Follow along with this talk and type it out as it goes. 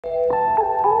This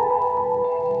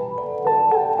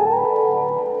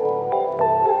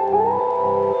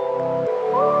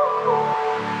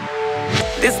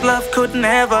love could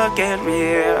never get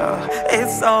real.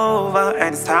 It's over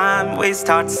and it's time we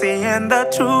start seeing the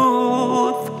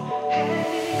truth.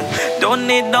 Don't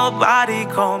need nobody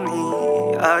call me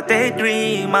a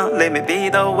daydreamer. Let me be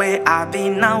the way I be,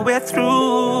 now we're through.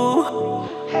 All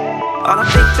the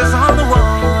pictures on the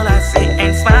wall I see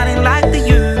ain't smiling like they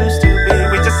used to be.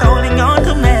 We're just holding on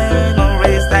to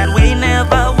memories that we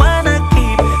never wanna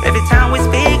keep. Every time we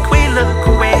speak we look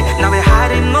away. Now we're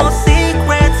hiding no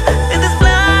secrets in this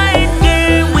blind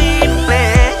game we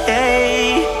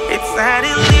play. It's an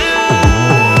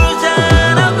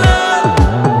illusion of love.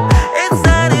 It's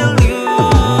an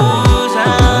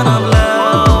illusion of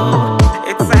love.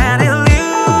 It's an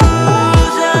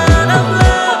illusion of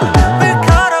love. We're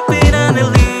caught up in an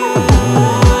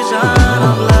illusion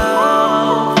of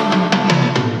love.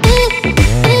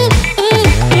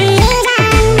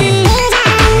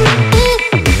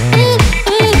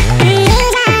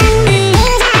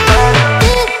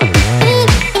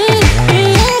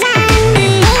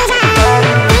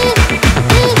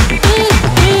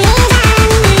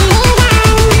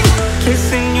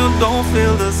 Kissing you don't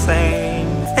feel the same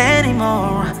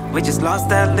anymore. We just lost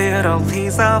that little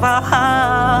piece of our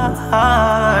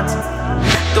hearts.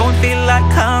 Don't feel like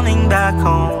coming back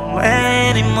home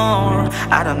anymore.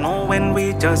 I don't know when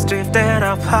we just drifted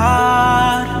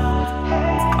apart.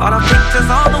 All the pictures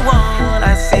on the wall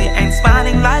I see ain't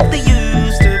smiling like they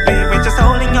used to be. We're just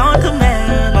holding on to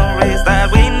memories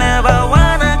that we never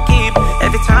wanna keep.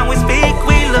 Every time we speak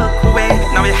we look away.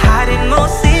 Now we're hiding no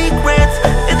secrets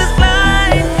in this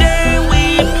blind game we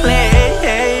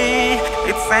play.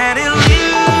 It's an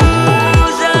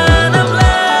illusion of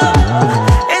love.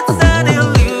 It's an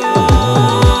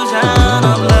illusion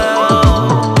of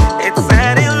love. It's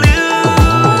an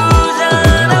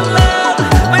illusion of love.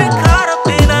 We're caught up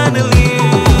in an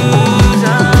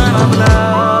illusion of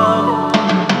love.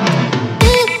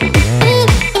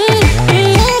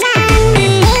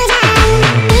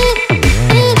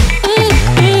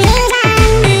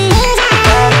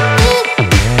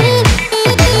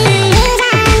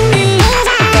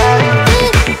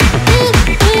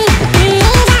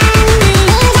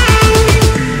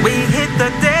 We hit the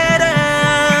dead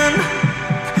end.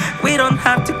 We don't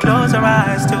have to close our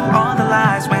eyes to all the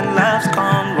lies when love's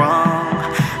gone wrong.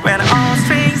 When all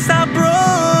strings are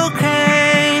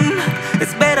broken,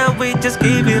 it's better we just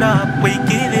give it up. We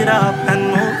give it up and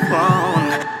move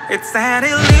on. It's an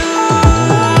illusion